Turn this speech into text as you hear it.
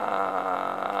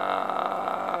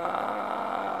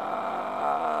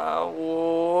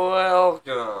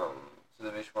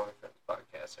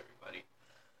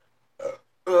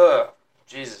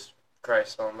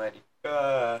Christ Almighty.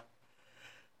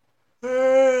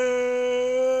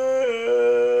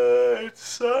 It's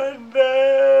Sunday,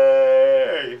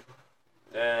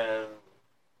 and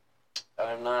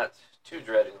I'm not too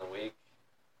dreading the week,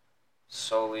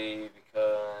 solely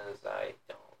because I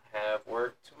don't have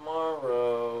work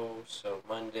tomorrow. So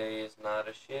Monday is not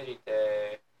a shitty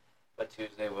day, but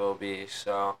Tuesday will be.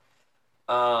 So,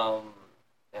 and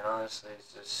honestly,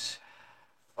 it's just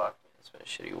fuck. Man, it's been a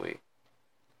shitty week.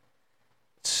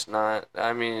 It's not.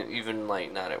 I mean, even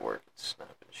like not at work, it's not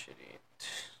been shitty.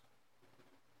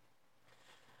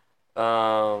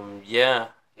 Yeah.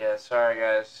 Sorry,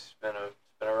 guys. It's been a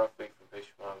rough week for Big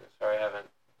Schmoga. Sorry, I haven't.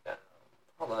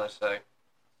 Hold on a sec.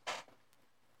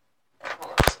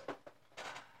 Hold on a sec.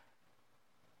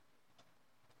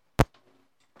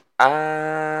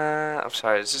 I'm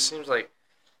sorry. It just seems like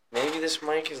maybe this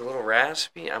mic is a little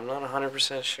raspy. I'm not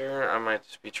 100% sure. I might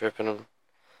just be tripping them.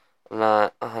 I'm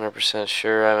not 100%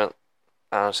 sure.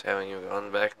 Honestly haven't even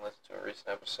gone back and listened to a recent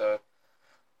episode.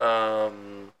 I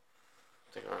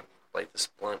think I'm gonna light this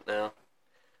blunt now.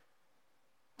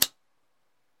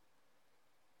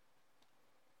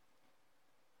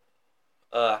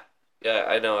 Yeah,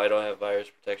 I know I don't have virus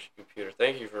protection computer.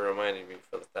 Thank you for reminding me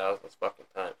for the thousandth fucking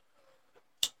time.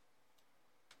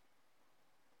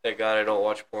 Thank God I don't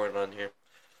watch porn on here.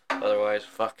 Otherwise,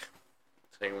 fuck.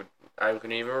 I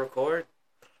couldn't even record.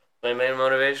 My main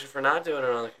motivation for not doing it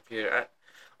on the computer.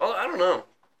 I don't know.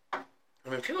 I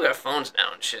mean, people got phones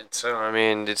now and shit. So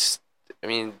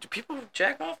do people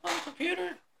jack off on the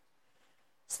computer?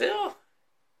 Still,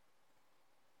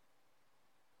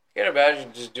 you can't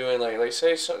imagine just doing like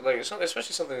say so, like something,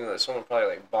 especially something that someone probably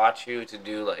like bought you to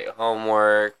do like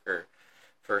homework or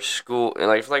for school,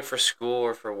 like for school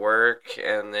or for work,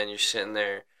 and then you're sitting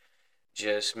there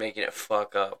just making it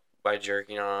fuck up by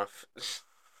jerking off.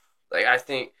 Like I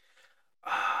think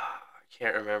I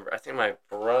can't remember. I think my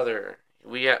brother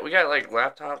we got like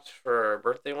laptops for our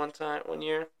birthday one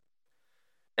year,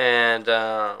 and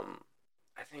I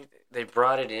think they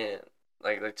brought it in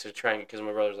like to try and because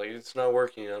my brother's like it's not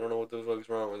working. I don't know what the fuck's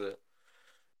wrong with it,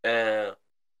 and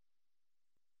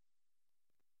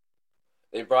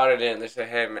they brought it in. They said,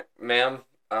 "Hey, ma'am,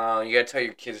 you gotta tell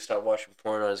your kid to stop watching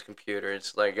porn on his computer.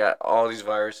 It's like got all these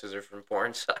viruses are from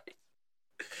porn sites."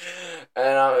 And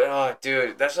oh,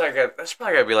 dude, that's probably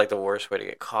gotta be like the worst way to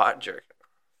get caught jerking.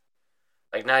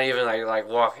 Like not even like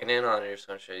walking in on it or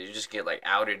some shit. You just get like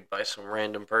outed by some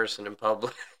random person in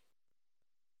public.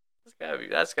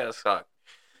 That's gotta suck.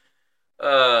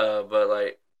 But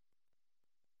like,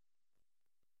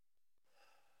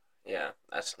 yeah,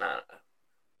 that's not.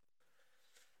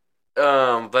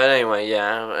 But anyway,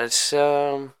 yeah,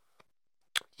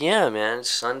 yeah, man, it's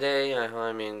Sunday.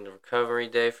 I mean, recovery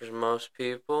day for most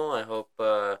people. I hope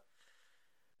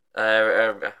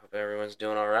everyone's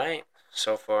doing all right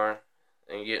so far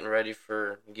and getting ready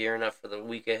for gearing up for the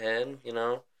week ahead.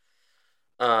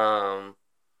 Um,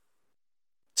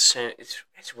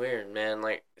 it's weird, man.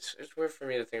 Like it's weird for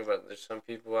me to think about. There's some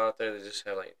people out there that just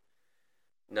have like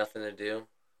nothing to do,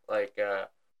 like uh,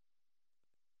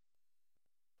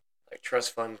 like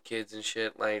trust fund kids and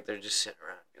shit. Like they're just sitting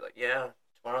around, and be like, yeah,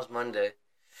 tomorrow's Monday.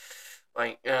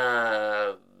 Like I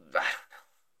don't know,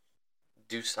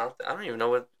 do something. I don't even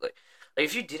know like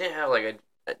if you didn't have like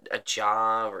a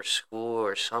job or school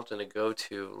or something to go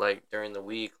to like during the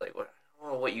week, like what I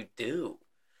don't know what you do.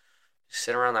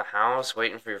 Sit around the house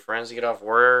waiting for your friends to get off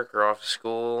work or off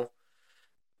school,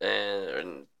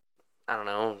 and I don't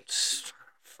know, just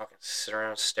fucking sit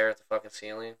around and stare at the fucking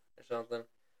ceiling or something.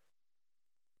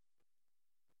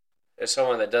 As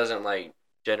someone that doesn't like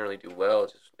generally do well,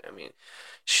 just I mean,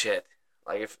 shit.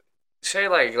 Like if say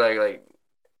like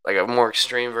a more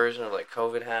extreme version of like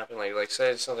COVID happened, like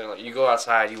say something like you go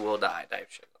outside, you will die type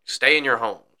shit. Like, stay in your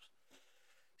homes.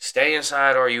 Stay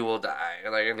inside or you will die.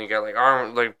 Like and you got like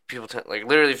arm like like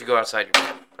literally if you go outside you're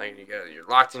dead. Like you're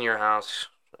locked in your house.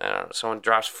 Someone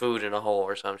drops food in a hole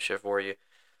or some shit for you.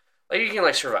 Like you can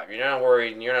like survive. You're not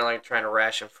worried and you're not like trying to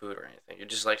ration food or anything. You're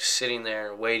just like sitting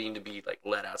there waiting to be like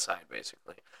let outside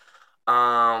basically.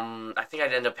 I think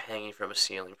I'd end up hanging from a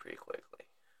ceiling pretty quickly.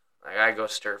 Like I go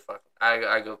stir fucking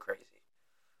I go crazy.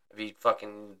 I'd be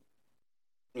fucking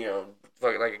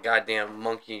fucking like a goddamn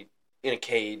monkey in a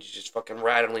cage, just fucking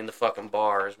rattling the fucking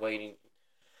bars, waiting.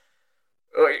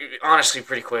 Like, honestly,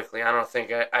 pretty quickly. I don't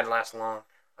think I'd last long.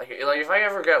 Like if I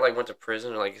ever got like went to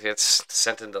prison or like gets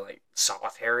sent into like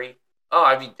solitary, oh,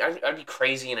 I'd be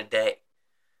crazy in a day,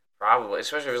 probably.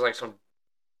 Especially if it was like some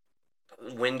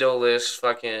windowless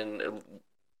fucking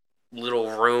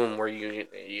little room where you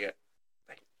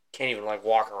like, can't even like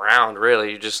walk around.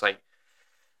 Really, you just like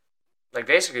Like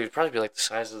basically, it'd probably be like the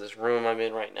size of this room I'm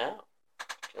in right now.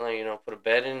 Like put a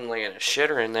bed in, like and a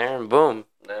shitter in there, and boom.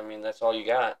 I mean, that's all you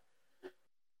got.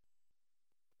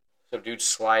 So dude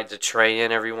slides a tray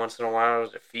in every once in a while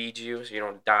to feed you, so you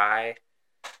don't die.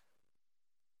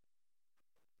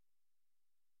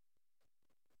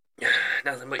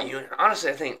 Nothing but you.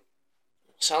 Honestly, I think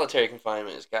solitary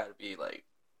confinement has got to be like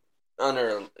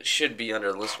should be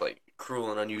under the list of like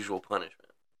cruel and unusual punishment.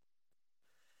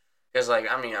 Because like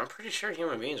I mean, I'm pretty sure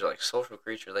human beings are like social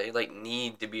creatures. They like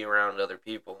need to be around other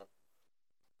people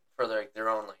for their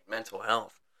own like mental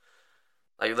health.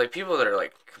 Like people that are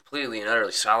like completely and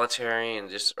utterly solitary and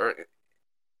just or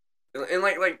and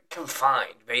like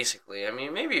confined basically. I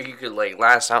mean, maybe if you could like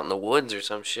last out in the woods or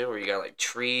some shit where you got like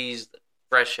trees,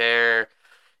 fresh air,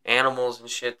 animals and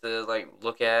shit to like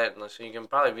look at, and so you can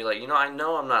probably be like, I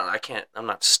know I'm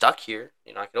not stuck here.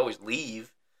 I could always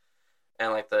leave,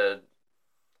 and like the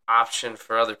option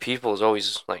for other people is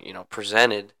always like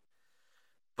presented,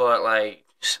 but like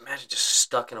just imagine just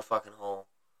stuck in a fucking hole.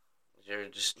 You're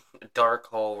just a dark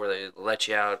hole where they let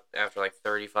you out after like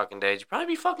 30 fucking days. You'd probably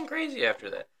be fucking crazy after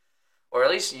that, or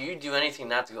at least you do anything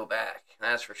not to go back.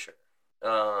 That's for sure.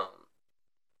 Um,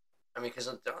 I mean, because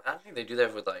I don't think they do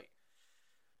that with like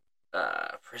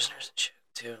prisoners and shit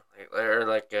too, or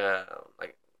like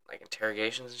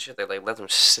interrogations and shit. They like let them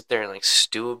sit there and like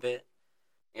stew a bit,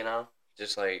 you know,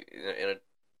 just like in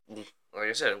a like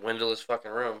I said, a windowless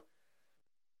fucking room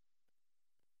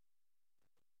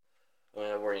where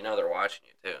they're watching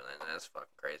you too. And that's the fucking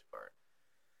crazy part.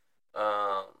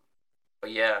 Um,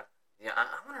 but yeah, yeah, I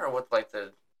wonder what like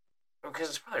the because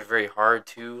it's probably very hard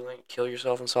to like kill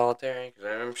yourself in solitary because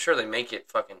I'm sure they make it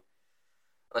fucking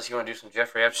unless you want to do some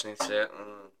Jeffrey Epstein shit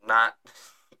and not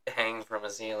hang from a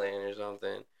ceiling or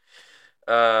something.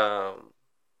 Um,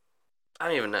 I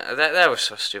don't even know. That was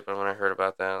so stupid when I heard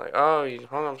about that. Like, oh, he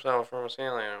hung himself from a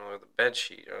ceiling with a bed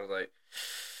sheet. I was like,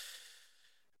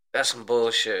 that's some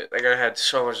bullshit. That guy had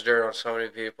so much dirt on so many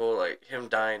people. Like him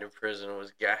dying in prison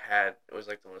was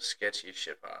like the most sketchiest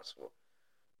shit possible.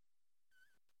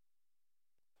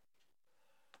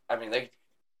 I mean, they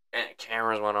and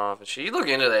cameras went off and shit. You look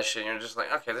into that shit, and you're just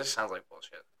like, okay, this sounds like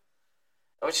bullshit.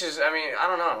 Which is, I mean, I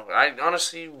don't know. I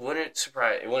honestly wouldn't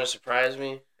surprise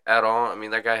me at all. I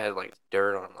mean, that guy had like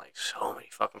dirt on like so many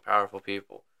fucking powerful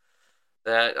people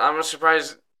that I'm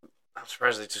surprised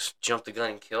they just jumped the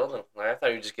gun and killed him. Like I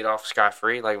thought he'd just get off scot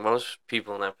free, like most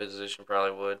people in that position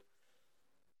probably would.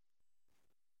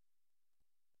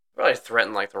 Probably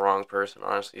threatened like the wrong person.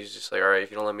 Honestly, he's just like, all right, if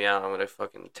you don't let me out, I'm gonna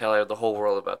fucking tell the whole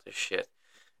world about this shit.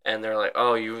 And they're like,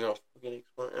 oh, you gonna fucking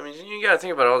explain? I mean, you gotta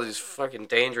think about all these fucking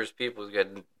dangerous people who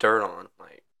get dirt on.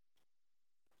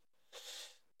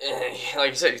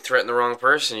 Like you said, you threaten the wrong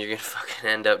person, you're gonna fucking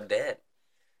end up dead.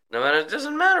 No matter, it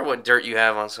doesn't matter what dirt you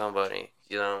have on somebody.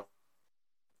 A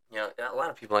lot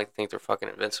of people like to think they're fucking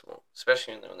invincible,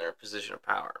 especially when they're in a position of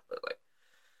power. But like,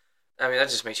 I mean, that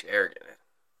just makes you arrogant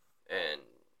and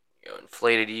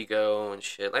inflated ego and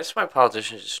shit. That's why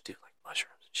politicians just do like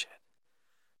mushrooms and shit.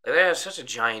 Like they have such a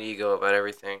giant ego about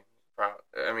everything.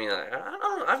 I mean, I don't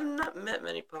know. I've not met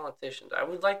many politicians. I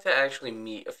would like to actually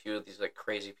meet a few of these like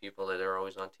crazy people that are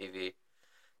always on TV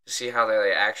to see how they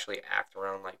like, actually act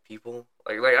around like people.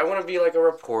 Like I want to be like a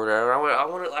reporter.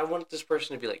 I want this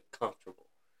person to be like comfortable.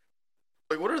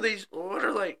 Like what are these? What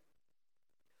are like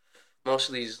most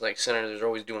of these like senators are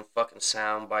always doing fucking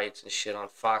sound bites and shit on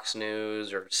Fox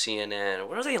News or CNN.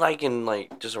 What are they like in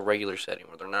like just a regular setting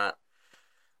where they're not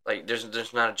like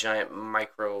there's not a giant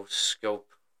microscope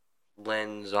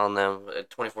lens on them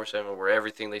 24/7 where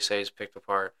everything they say is picked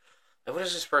apart. Like, what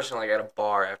is this person like at a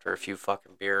bar after a few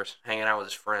fucking beers, hanging out with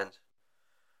his friends?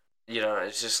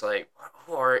 It's just like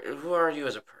who are you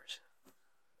as a person?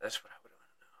 That's what I would want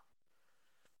to know.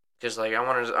 Because like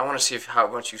I want to see how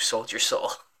much you've sold your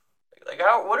soul. Like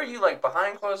how what are you like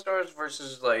behind closed doors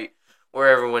versus like where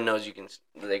everyone knows they can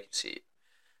see it.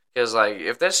 Because like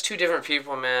if that's two different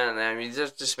people, man, I mean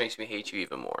this just makes me hate you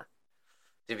even more.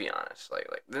 To be honest, like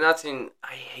nothing.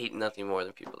 I hate nothing more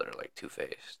than people that are like two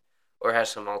faced or have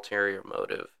some ulterior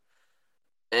motive.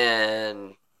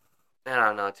 And I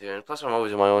don't know, dude. And plus, I'm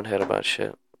always in my own head about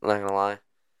shit. I'm not gonna lie.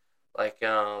 Like I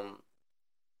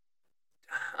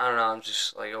don't know. I'm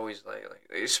just like always like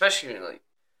especially like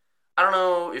I don't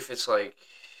know if it's like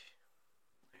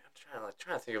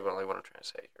trying to think about like what I'm trying to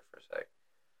say here for a sec.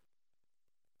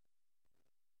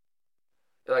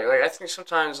 Like I think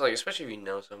sometimes like especially if you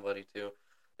know somebody too,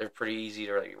 they're pretty easy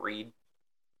to like read.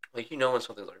 Like when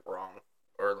something's like wrong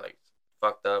or like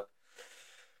fucked up,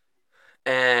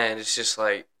 and it's just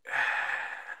like,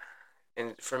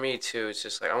 and for me too, it's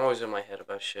just like I'm always in my head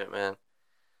about shit, man.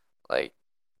 Like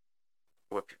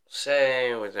what people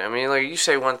say. I mean, like you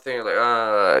say one thing, like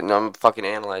no, I'm fucking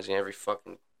analyzing every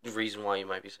fucking reason why you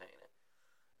might be saying it.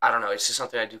 I don't know. It's just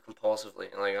something I do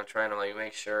compulsively, and like I'm trying to like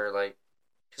make sure, like,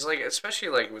 cause like especially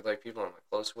like with like people I'm like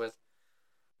close with,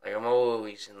 like I'm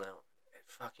always in that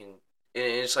fucking.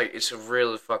 It's like it's a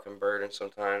really fucking burden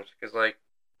sometimes, cause like.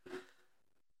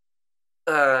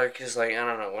 Cause like I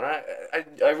don't know when I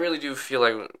really do feel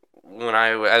like when I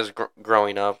as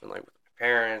growing up and like with my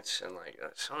parents and like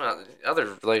some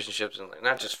other relationships and like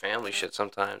not just family shit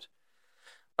sometimes.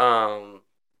 Um,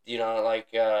 you know like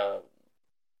I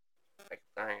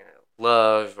don't know,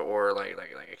 love or like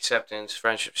acceptance,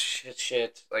 friendship,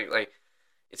 shit. Like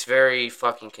it's very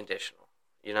fucking conditional,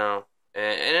 you know.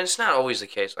 And it's not always the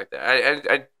case like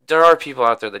that. There are people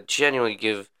out there that genuinely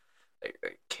give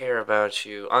like care about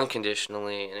you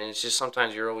unconditionally, and it's just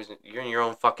sometimes you're in your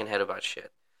own fucking head about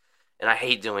shit, and I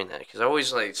hate doing that because I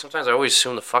always like sometimes I always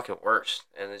assume the fucking worst,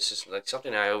 and it's just like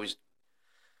something I always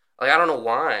like I don't know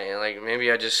why, like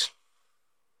maybe I don't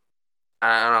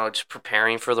know, just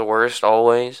preparing for the worst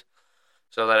always,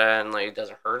 so that like it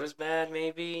doesn't hurt as bad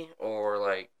maybe, or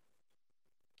like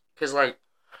because like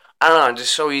I don't know, it's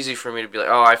just so easy for me to be like,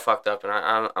 oh, I fucked up, and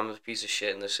I'm a piece of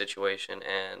shit in this situation,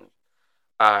 and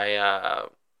I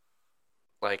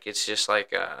like it's just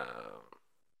like I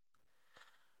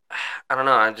don't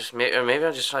know. I just maybe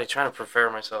I'm just like trying to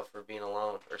prepare myself for being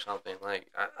alone or something.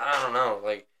 Like I don't know.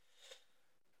 Like,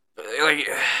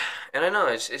 and I know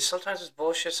it's sometimes it's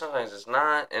bullshit, sometimes it's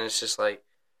not, and it's just like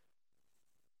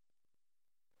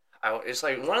it's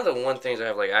like one of the one things I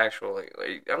have like actual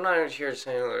like I'm not even here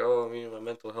saying like oh I mean my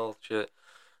mental health shit.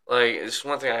 Like it's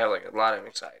one thing I have like a lot of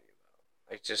anxiety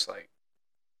about. Like just like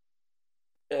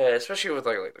yeah, especially with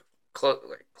like the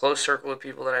close circle of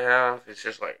people that I have. It's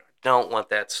just like I don't want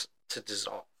that to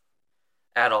dissolve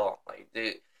at all.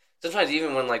 Sometimes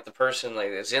even when like the person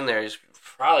like that's in there is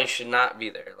probably should not be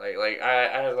there. I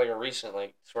have like a recent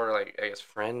like sort of like I guess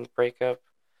friend breakup.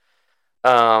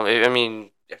 I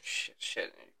mean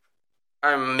shit.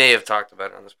 I may have talked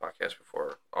about it on this podcast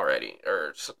before already,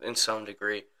 or in some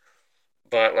degree.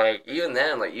 But like even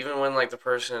then, like even when like the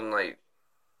person like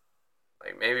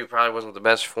maybe probably wasn't the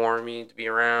best for me to be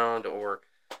around, or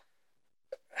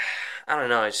I don't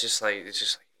know. It's just like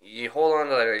you hold on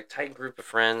to like a tight group of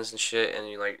friends and shit, and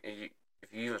if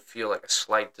you even feel like a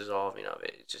slight dissolving of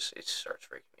it, it starts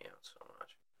freaking me out so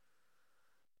much.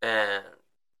 And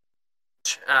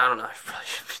I don't know. I probably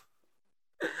should be.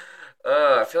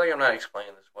 I feel like I'm not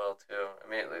explaining this well too. I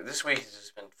mean, like, this week has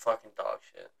just been fucking dog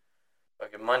shit.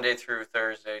 Like Monday through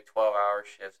Thursday, 12-hour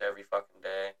shifts every fucking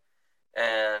day,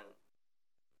 and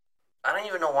I don't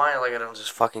even know why. Like I don't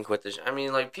just fucking quit this. I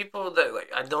mean, like people that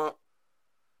like I don't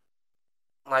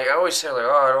like I always say like,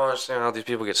 oh, I don't understand how these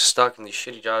people get stuck in these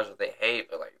shitty jobs that they hate,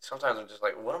 but like sometimes I'm just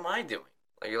like, what am I doing?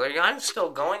 Like I'm still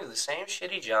going to the same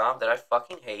shitty job that I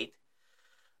fucking hate.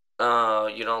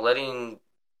 Letting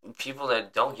people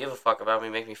that don't give a fuck about me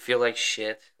make me feel like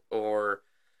shit, or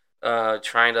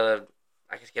trying to,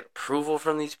 I guess, get approval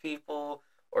from these people,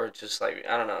 or just like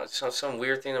I don't know, some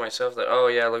weird thing to myself that oh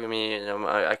yeah, look at me, and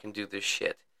I can do this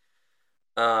shit.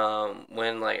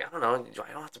 When like I don't know,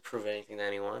 I don't have to prove anything to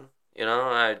anyone.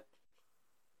 I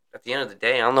at the end of the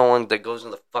day, I'm the one that goes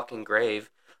in the fucking grave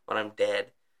when I'm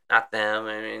dead, not them.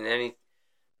 I mean,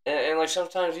 and like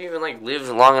sometimes you even like live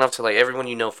long enough to like everyone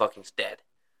you know fucking's dead,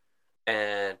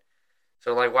 and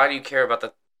so like why do you care about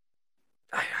the?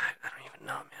 I don't even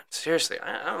know, man. Seriously,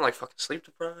 I'm like fucking sleep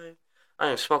deprived. I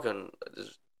am smoking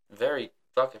this very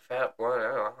fucking fat blunt. I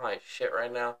don't know how I shit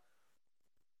right now,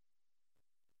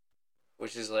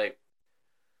 which is like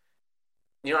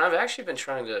I've actually been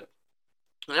trying to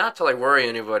not to like worry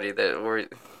anybody that always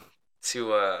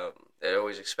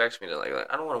expects me to like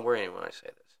I don't want to worry anyone when I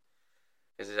say this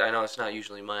because I know it's not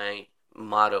usually my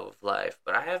motto of life,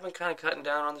 but I have been kind of cutting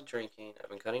down on the drinking. I've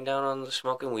been cutting down on the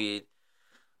smoking weed,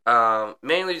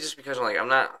 mainly just because I'm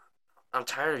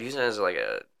tired of using it as like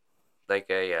a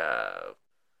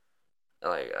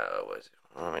what is it?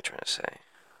 What am I trying to say?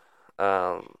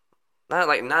 Um, not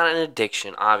an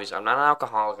addiction. Obviously, I'm not an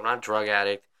alcoholic. I'm not a drug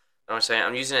addict. You know what I'm saying?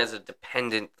 I'm using it as a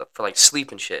dependent for like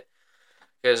sleep and shit.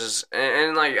 Because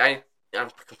and like I'm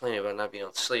complaining about not being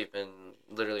able to sleep and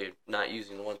literally not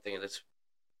using the one thing that's.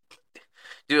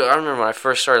 Dude, I remember when I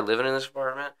first started living in this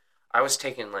apartment, I was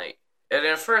taking like, and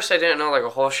at first I didn't know like a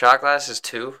whole shot glass is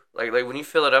two. Like when you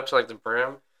fill it up to like the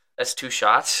brim, that's two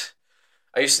shots.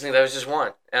 I used to think that was just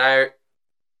one, and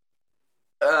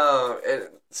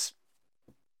it's,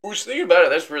 which thinking about it,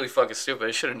 that's really fucking stupid.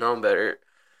 I should have known better.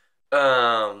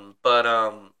 But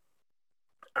I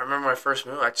remember my first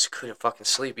move, I just couldn't fucking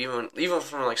sleep, even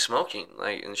from like smoking,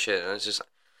 like and shit. And it's just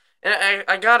And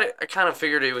I got it. I kind of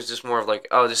figured it was just more of like,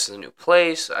 oh, this is a new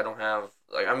place. I don't have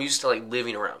like I'm used to like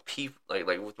living around people, like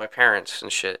with my parents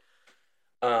and shit,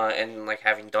 and like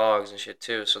having dogs and shit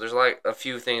too. So there's like a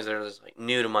few things that are just like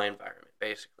new to my environment,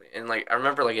 basically. And like I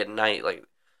remember like at night, like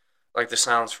the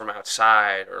sounds from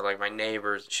outside or like my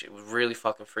neighbors and shit would really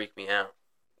fucking freak me out.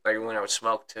 Like when I would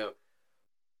smoke too.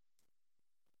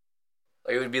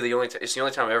 Like it would be the only. It's the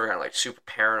only time I ever got like super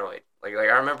paranoid. Like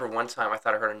I remember one time I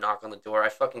thought I heard a knock on the door. I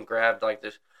fucking grabbed like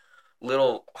this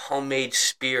little homemade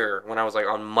spear when I was like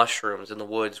on mushrooms in the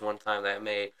woods one time that I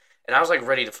made, and I was like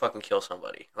ready to fucking kill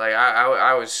somebody. Like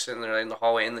I was sitting there in the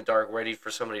hallway in the dark, ready for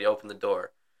somebody to open the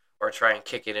door, or try and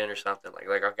kick it in or something like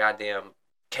a goddamn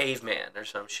caveman or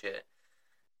some shit.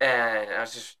 And I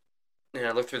was just I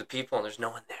looked through the people and there's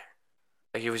no one there.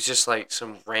 Like it was just like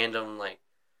some random like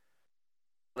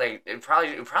it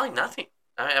probably nothing.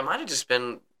 I might have just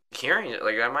been hearing it.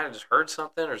 Like I might have just heard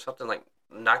something or something like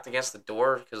knocked against the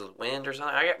door because of the wind or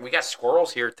something. We got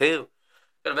squirrels here too.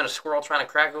 Could have been a squirrel trying to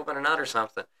crack open a nut or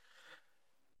something.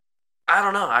 I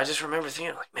don't know. I just remember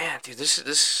thinking like, man, dude,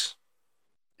 this.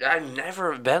 I've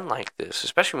never been like this,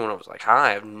 especially when I was like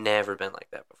high. I've never been like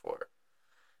that before.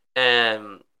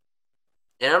 And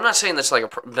and I'm not saying that's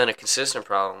like been a consistent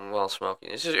problem while smoking.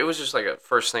 It was just like a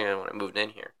first thing when I moved in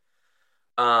here.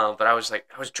 But I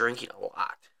was drinking a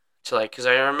lot. So like, cause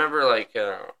I remember like,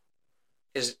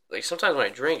 is like sometimes when I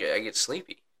drink, I get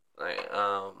sleepy. Like,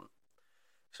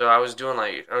 so I was doing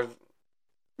like,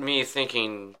 me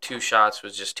thinking 2 shots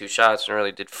was just 2 shots, and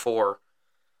really did 4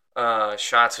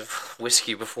 shots of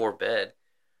whiskey before bed.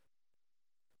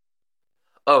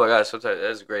 Oh my god, sometimes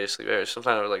that's the greatest sleep ever.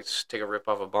 Sometimes I would like just take a rip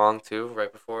off a bong too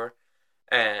right before.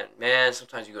 And man,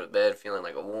 sometimes you go to bed feeling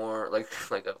like a warm, like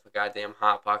like a goddamn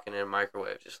hot pocket in a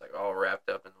microwave, just like all wrapped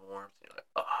up in the warmth. And you're like,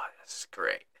 oh, this is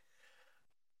great.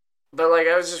 But like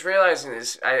I was just realizing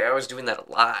this, I was doing that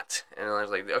a lot, and I was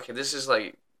like, okay, this is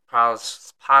like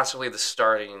possibly the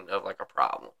starting of like a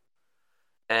problem.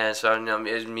 And so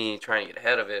it's me trying to get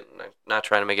ahead of it, and I'm not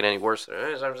trying to make it any worse than it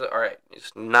is. I'm just like, all right,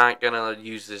 it's not gonna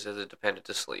use this as a dependent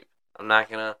to sleep. I'm not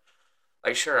gonna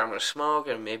like sure I'm gonna smoke,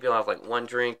 and maybe I'll have like one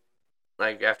drink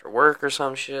like after work or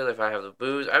some shit if I have the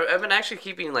booze. I've been actually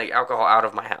keeping like alcohol out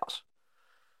of my house,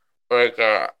 like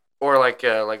or like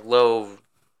low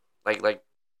like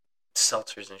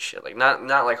seltzers and shit, like not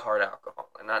like hard alcohol,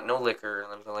 like not no liquor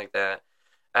or anything like that.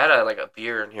 I had like a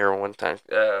beer in here one time.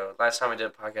 Last time I did a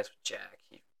podcast with Jack,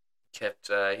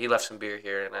 he left some beer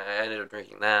here, and I ended up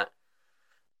drinking that.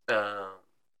 Um,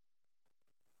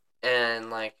 and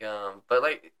but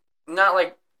like not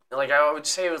like I would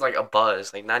say it was like a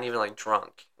buzz, like not even like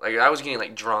drunk. Like I was getting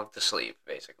like drunk to sleep,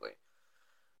 basically.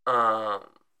 Um,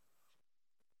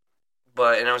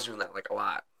 and I was doing that like a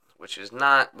lot, which is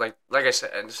not like I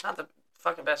said, it's not the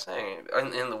fucking best thing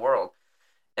in the world.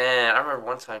 And I remember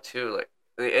one time too, like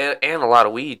and a lot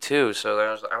of weed too. So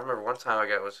I remember one time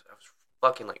I was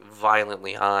fucking like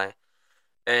violently high,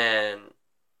 and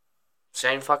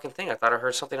same fucking thing. I thought I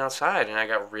heard something outside, and I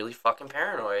got really fucking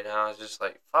paranoid. And I was just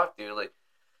like, "Fuck, dude!" Like,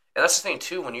 and that's the thing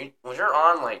too. When you're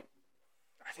on like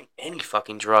I think any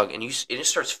fucking drug, and it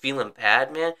just starts feeling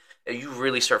bad, man, and you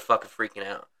really start fucking freaking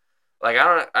out. Like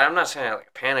I'm not saying I had like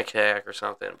a panic attack or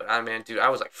something, but I mean, dude, I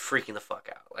was like freaking the fuck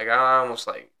out. Like I almost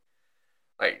like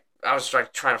I was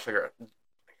like trying to figure out.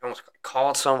 I almost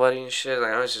called somebody and shit.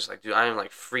 Like I was just like, dude, I am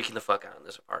like freaking the fuck out in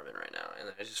this apartment right now.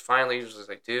 And I just finally was just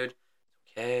like, dude,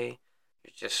 okay,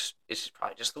 it's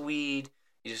probably just the weed.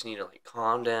 You just need to like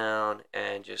calm down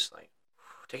and just like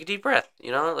take a deep breath.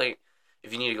 You know, like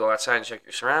if you need to go outside and check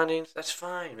your surroundings, that's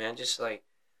fine, man. Just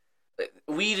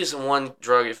weed is the one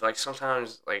drug. If like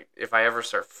sometimes like if I ever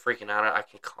start freaking out, I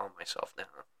can calm myself down.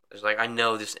 It's like I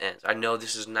know this ends. I know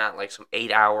this is not like some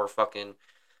 8 hour fucking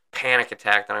panic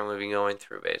attack that I'm gonna be going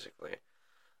through, basically.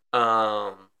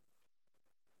 Um,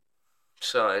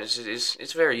 so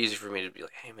it's very easy for me to be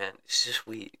like, hey man, it's just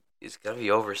weed. It's gonna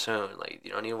be over soon. Like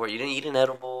you don't need to worry. You didn't eat an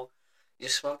edible. You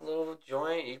just smoke a little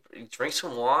joint. You drink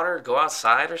some water. Go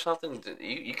outside or something.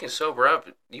 You can sober up.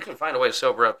 You can find a way to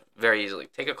sober up very easily.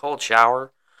 Take a cold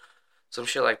shower. Some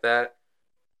shit like that.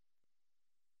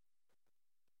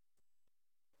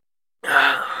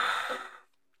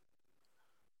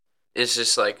 It's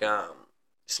just like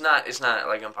it's not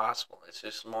like impossible. It's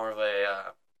just more of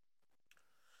a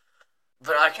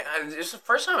but it's the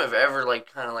first time I've ever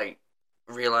like kind of like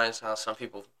realized how some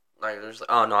people like there's like,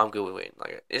 oh no, I'm good with weed.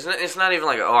 Like it's not even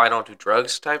like oh I don't do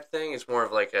drugs type thing. It's more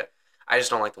of like a I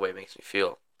just don't like the way it makes me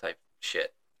feel type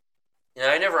shit.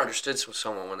 I never understood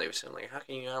someone when they were saying like how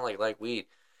can you not like weed?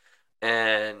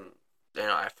 And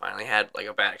I finally had like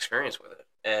a bad experience with it,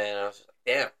 and I was just like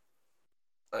damn.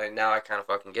 Like now I kind of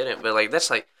fucking get it, but like that's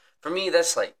like for me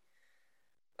that's like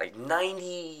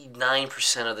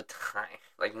 99% of the time,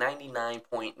 like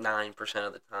 99.9%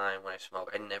 of the time when I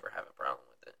smoke, I never have a problem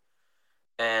with it.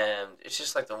 And it's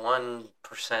just like the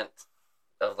 1%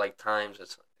 of like times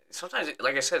it's sometimes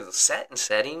like I said, the set and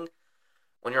setting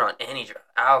when you're on any drug,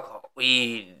 alcohol,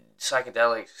 weed,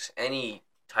 psychedelics, any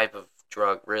type of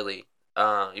drug really,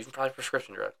 even probably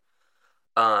prescription drugs.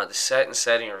 The set and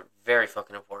setting are very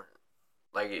fucking important.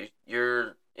 Like if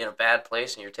you're in a bad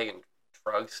place and you're taking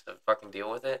drugs to fucking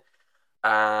deal with it,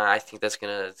 I think that's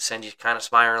gonna send you kind of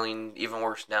spiraling even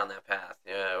worse down that path.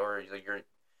 Yeah, or like you're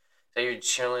say you're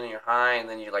chilling and you're high, and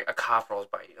then you're like a cop rolls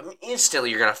by you. I mean, instantly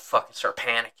you're gonna fucking start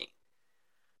panicking.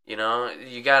 You know,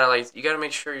 you gotta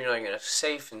make sure you're like in a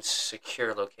safe and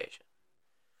secure location.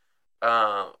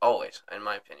 Always, in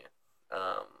my opinion.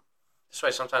 Um, that's why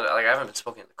sometimes like I haven't been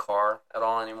smoking in the car at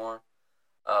all anymore.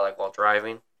 Like while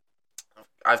driving,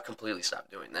 I've completely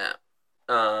stopped doing that.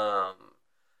 Um,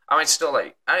 I might still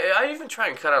like I even try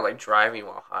and cut out like driving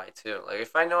while high too. Like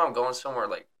if I know I'm going somewhere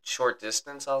like short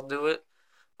distance, I'll do it.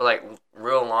 But like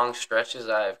real long stretches,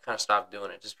 I've kind of stopped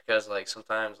doing it just because like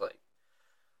sometimes like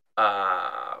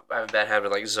I have a bad habit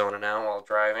of like zoning out while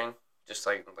driving. Just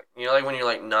like you know like when you're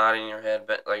like nodding your head,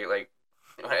 but like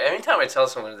anytime I tell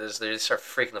someone this, they just start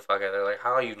freaking the fuck out. They're like,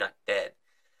 "How are you not dead?"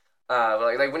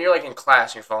 But like when you're like in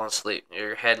class and you're falling asleep,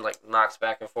 your head like knocks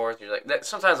back and forth. You're like that.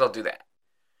 Sometimes I'll do that,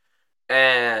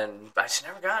 and it's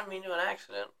never gotten me into an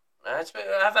accident. I've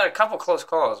had a couple close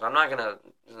calls. I'm not gonna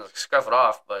scuff it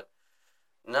off, but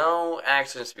no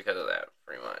accidents because of that,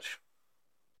 pretty much.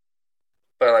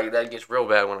 But like that gets real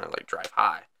bad when I like drive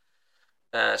high.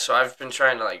 So I've been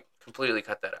trying to like completely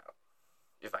cut that out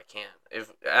if I can,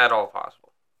 if at all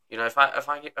possible. You know, if I'm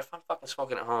fucking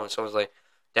smoking at home and someone's like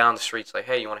down the streets like,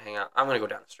 hey, you want to hang out? I'm gonna go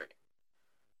down the street.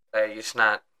 Like it's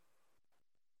not.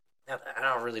 I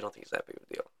don't really don't think it's that big of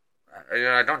a deal.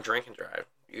 I don't drink and drive.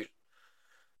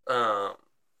 Um,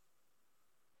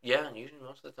 yeah, usually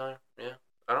most of the time, yeah.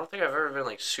 I don't think I've ever been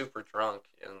like super drunk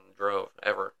and drove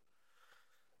ever.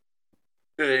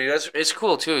 It's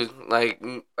cool too. Like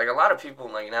a lot of people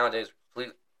like nowadays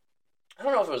completely. I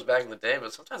don't know if it was back in the day,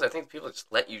 but sometimes I think people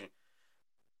just let you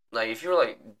like if you were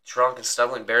like drunk and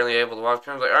stumbling, barely able to walk,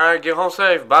 people were like, all right, get home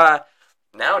safe, bye.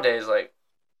 Nowadays, like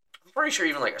I'm pretty sure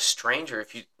even like a stranger,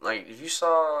 if you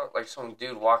saw like some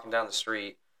dude walking down the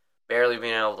street, barely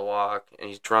being able to walk, and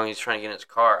he's drunk, he's trying to get in his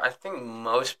car. I think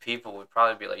most people would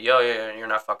probably be like, yo, yeah, you're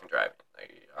not fucking driving.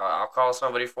 Like I'll call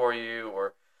somebody for you,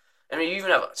 or I mean, you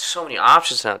even have so many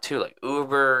options now too, like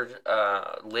Uber,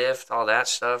 Lyft, all that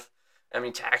stuff. I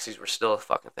mean, taxis were still a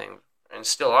fucking thing, and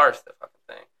still are the fucking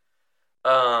thing.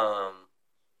 Um,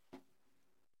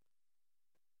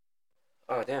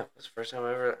 oh damn, that's the first time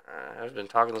I ever. I've been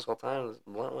talking this whole time. This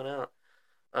blunt went out.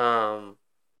 I'm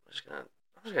just gonna,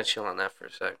 I'm just gonna chill on that for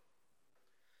a sec.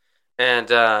 And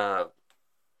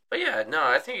but yeah, no,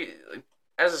 I think like,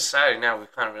 as a society now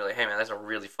we've kind of been like, hey man, that's a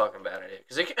really fucking bad idea.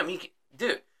 Because I mean,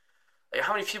 dude, like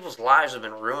how many people's lives have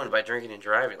been ruined by drinking and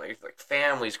driving? Like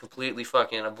families completely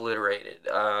fucking obliterated.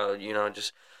 You know,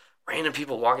 just random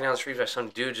people walking down the street by some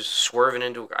dude just swerving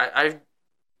into.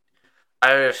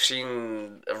 I've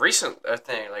seen a recent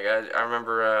thing. Like I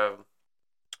remember a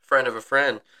friend of a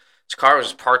friend. His car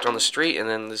was parked on the street, and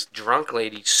then this drunk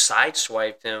lady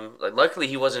sideswiped him. Like, luckily,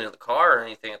 he wasn't in the car or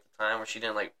anything at the time, where she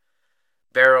didn't like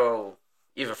barrel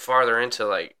even farther into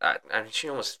like. I mean, she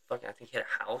almost fucking. I think hit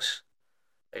a house.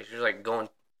 Like she was like going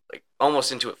like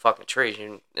almost into a fucking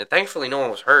tree. And thankfully, no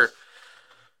one was hurt.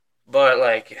 But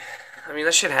like, I mean,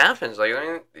 that shit happens. Like,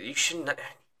 I mean, you shouldn't.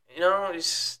 You know,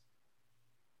 it's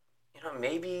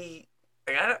maybe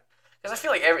like I don't. Because I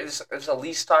feel like this the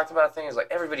least talked about thing is like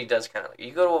everybody does kind of like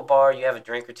you go to a bar, you have a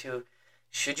drink or two.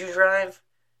 Should you drive?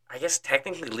 I guess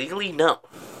technically, legally, no.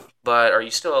 But are you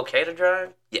still okay to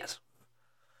drive? Yes.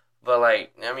 But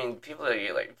like, I mean, people that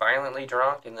get like violently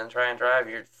drunk and then try and drive,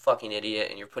 you're a fucking idiot,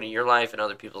 and you're putting your life and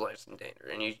other people's lives in danger,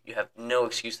 and you have no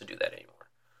excuse to do that anymore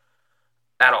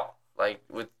at all. Like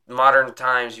with modern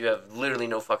times, you have literally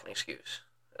no fucking excuse.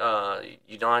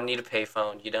 You don't need a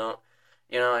payphone. You don't.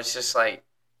 You know, it's just like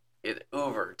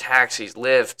Uber, taxis,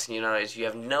 Lyft. You know, you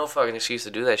have no fucking excuse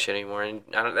to do that shit anymore, and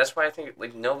that's why I think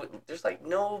like no, there's like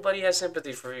nobody has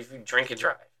sympathy for if you drink and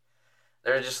drive.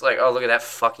 They're just like, oh, look at that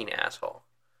fucking asshole.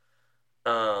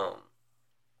 Um.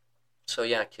 So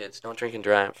yeah, kids, don't drink and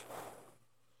drive.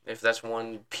 If that's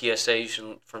one PSA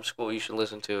from school you should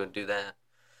listen to and do that.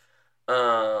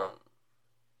 Um.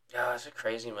 Yeah, it's a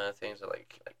crazy amount of things that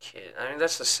like kid. I mean,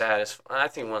 that's the saddest. I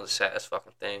think one of the saddest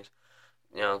fucking things.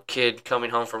 You know, kid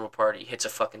coming home from a party hits a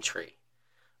fucking tree,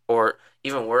 or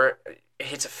even where it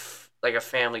hits like a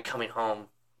family coming home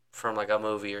from like a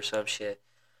movie or some shit,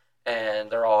 and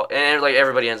they're all and like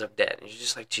everybody ends up dead, and you're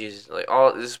just like Jesus, like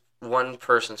all this one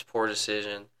person's poor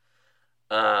decision,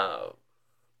 uh,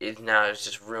 it now has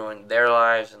just ruined their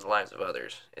lives and the lives of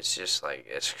others. It's just like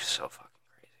it's so fucking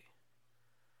crazy.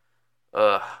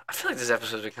 I feel like this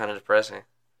episode's been kind of depressing.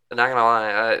 I'm not gonna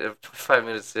lie, 5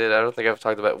 minutes in, I don't think I've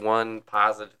talked about one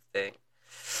positive thing.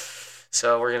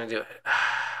 So we're gonna do it.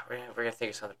 We're gonna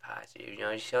think of something positive. You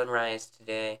know, sunrise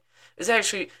today. It's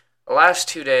actually the last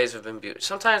 2 days have been beautiful.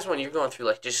 Sometimes when you're going through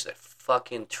like just the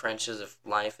fucking trenches of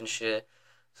life and shit,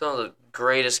 some of the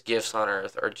greatest gifts on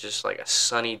earth are just like a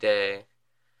sunny day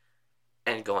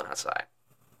and going outside.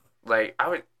 Like I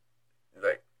would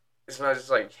like it's not just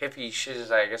like hippie shit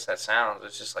as I guess that sounds.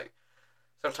 It's just like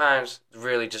sometimes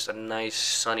really just a nice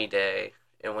sunny day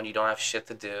and when you don't have shit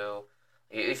to do.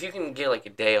 If you can get like a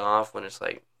day off when it's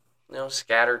like,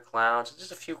 scattered clouds,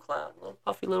 just a few clouds, little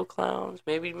puffy little clouds,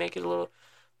 maybe make a little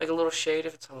shade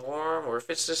if it's warm, or if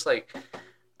it's just like,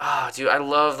 dude, I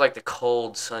love like the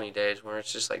cold sunny days where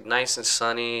it's just like nice and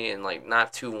sunny and like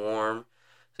not too warm,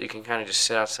 so you can kind of just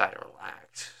sit outside and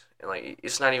relax. And like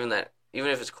it's not even that, even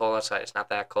if it's cold outside, it's not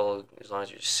that cold as long as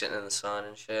you're just sitting in the sun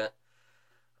and shit.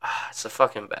 It's the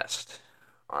fucking best,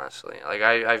 honestly. Like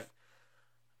I've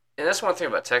and that's one thing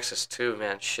about Texas too,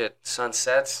 man. Shit,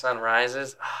 sunsets,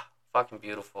 sunrises, fucking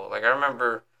beautiful. Like I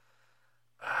remember,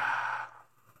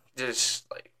 just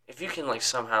like if you can like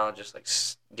somehow just like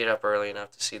get up early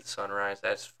enough to see the sunrise,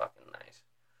 that's fucking nice.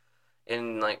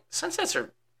 And like sunsets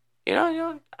are,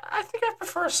 I think I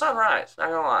prefer a sunrise. Not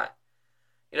gonna lie.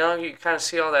 You kind of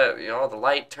see all that, all the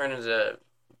light turn into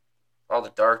all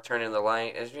the dark turn into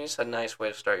light. It's just a nice way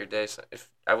to start your day. So if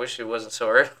I wish it wasn't so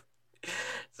early,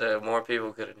 so more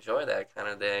people could enjoy that kind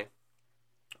of day.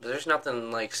 But there's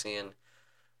nothing like seeing,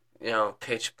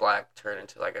 pitch black turn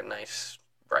into like a nice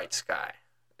bright sky.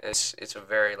 It's a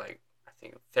very like I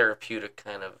think therapeutic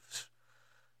kind of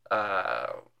uh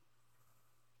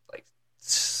like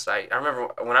sight. I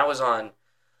remember when I was on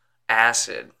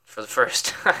acid for the first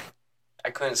time,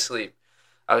 I couldn't sleep.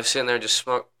 I was sitting there just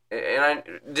smoke, and I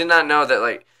did not know that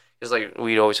like because like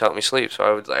weed always helped me sleep,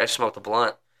 so I smoked a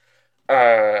blunt.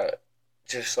 Uh,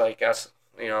 just like us,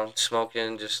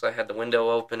 smoking. Just like had the window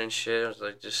open and shit. I was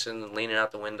like just sitting, leaning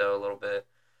out the window a little bit,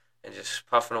 and just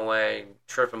puffing away,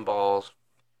 tripping balls,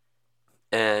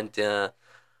 and I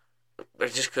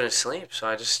just couldn't sleep. So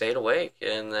I just stayed awake,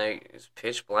 and like it was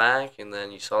pitch black. And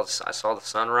then I saw the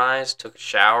sunrise, took a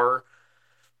shower,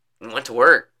 and went to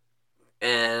work.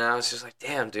 And I was just like,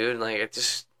 damn, dude, like it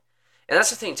just. And that's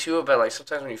the thing too about like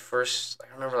sometimes when you first,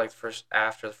 I remember like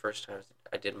after the first time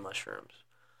I did mushrooms.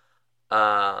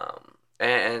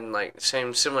 And like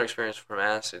similar experience from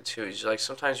acid too. Is like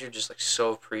sometimes you're just like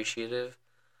so appreciative,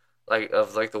 like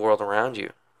of like the world around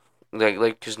you,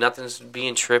 like because nothing's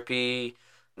being trippy,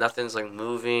 nothing's like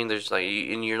moving. There's like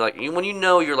and you're like when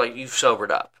you're like you've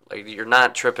sobered up, like you're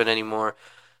not tripping anymore.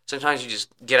 Sometimes you just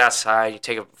get outside, you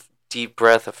take a deep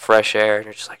breath of fresh air, and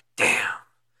you're just like, damn.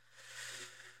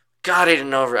 God,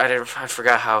 I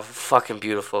forgot how fucking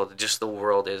beautiful just the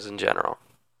world is in general.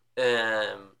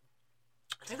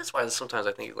 I think that's why sometimes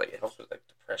I think like it helps with like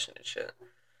depression and shit.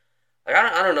 Like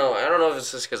I don't know. I don't know if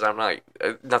it's just because I'm not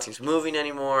nothing's moving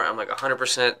anymore. I'm like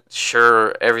 100%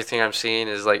 sure everything I'm seeing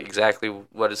is like exactly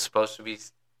what is supposed to be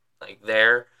like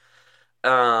there.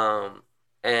 Um,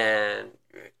 and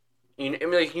I mean,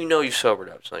 like you've sobered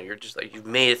up, so you're just like you've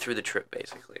made it through the trip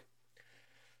basically.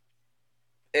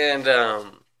 And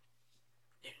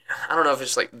I don't know if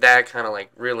it's like that kind of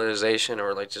like realization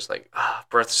or like just like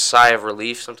breath sigh of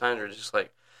relief sometimes or just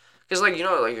like because like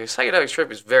like a psychedelic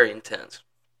trip is very intense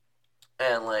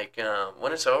and like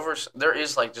when it's over there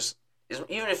is like just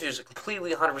even if it was a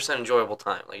completely 100% enjoyable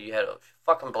time like you had a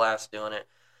fucking blast doing it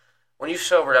when you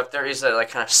sobered up there is that like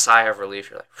kind of sigh of relief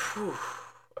you're like whew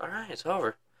all right it's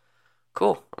over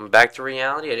cool I'm back to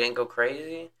reality I didn't go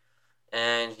crazy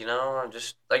and I'm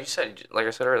just like you said like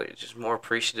I said earlier just more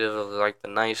appreciative of like the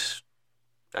nice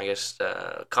I guess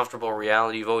comfortable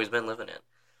reality you've always been living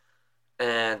in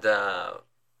and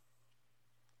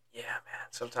yeah man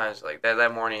sometimes like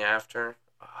that morning after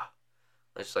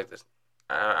it's like this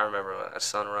I remember when the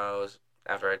sun rose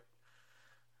after I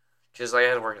because like, I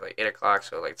had to work at like 8 o'clock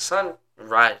so like the sun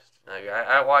rised like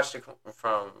I watched it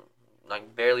from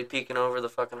like barely peeking over the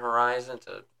fucking horizon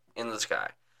to in the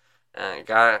sky and I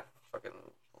got fucking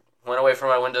went away from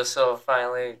my windowsill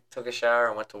finally took a shower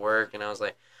and went to work and I was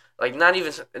like not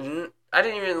even I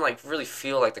didn't even like really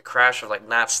feel like the crash of like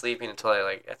not sleeping until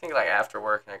I think like after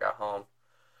work and I got home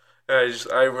and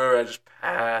I remember I just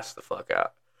passed the fuck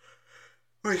out.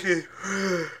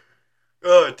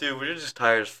 Oh, dude, when you're just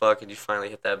tired as fuck and you finally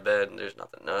hit that bed and there's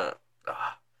nothing.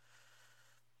 Ah.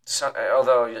 So,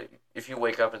 although if you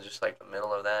wake up in just like the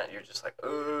middle of that, you're just like,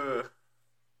 ugh.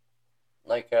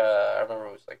 Like I remember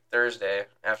it was like Thursday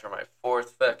after my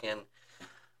fourth fucking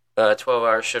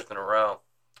 12-hour shift in a row.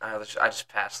 I just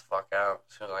passed the fuck out.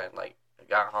 So I like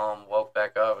got home, woke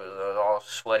back up, it was all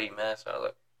sweaty mess. I was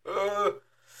like, ugh,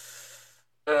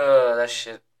 that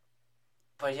shit.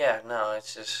 But yeah, no,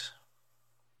 it's just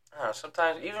I don't know.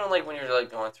 Sometimes even like when you're like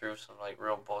going through some like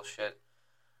real bullshit,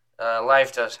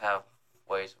 life does have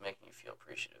ways of making you feel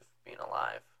appreciative of being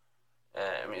alive.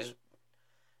 I mean,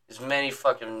 as many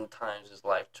fucking times as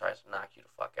life tries to knock you the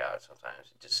fuck out,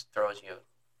 sometimes it just throws you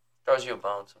a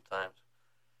bone sometimes.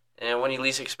 And when you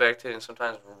least expect it, and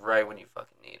sometimes right when you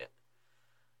fucking need it.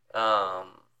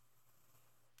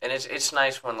 And it's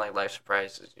nice when like life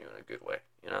surprises you in a good way,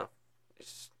 you know.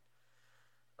 It's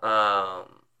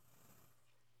um,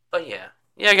 but yeah,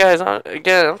 yeah, guys.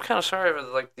 Again, I'm kind of sorry for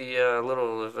like the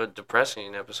little of a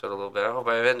depressing episode a little bit. I hope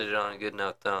I've ended it on a good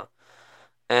note though.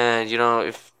 And you know,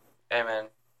 if hey man,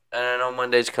 and I know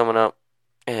Monday's coming up,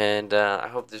 and I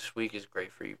hope this week is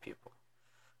great for you people.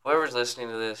 Whoever's listening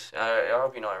to this, I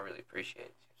hope you know I really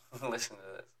appreciate you listening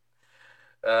to this.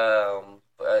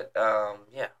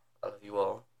 Yeah, I love you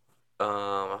all.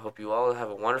 I hope you all have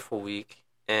a wonderful week,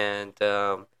 and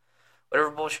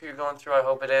whatever bullshit you're going through, I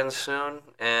hope it ends soon,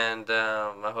 and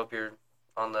I hope you're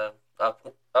on the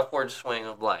upward swing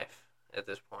of life at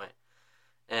this point.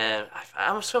 And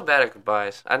I'm so bad at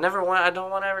goodbyes. I don't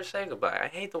want to ever say goodbye. I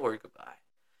hate the word goodbye.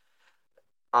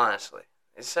 Honestly,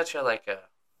 it's such a like a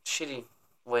shitty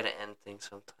way to end things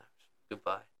sometimes.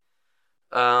 Goodbye.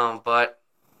 But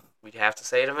we'd have to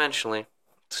say it eventually.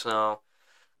 So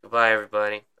goodbye,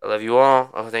 everybody. I love you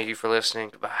all. Oh, thank you for listening.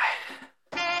 Goodbye.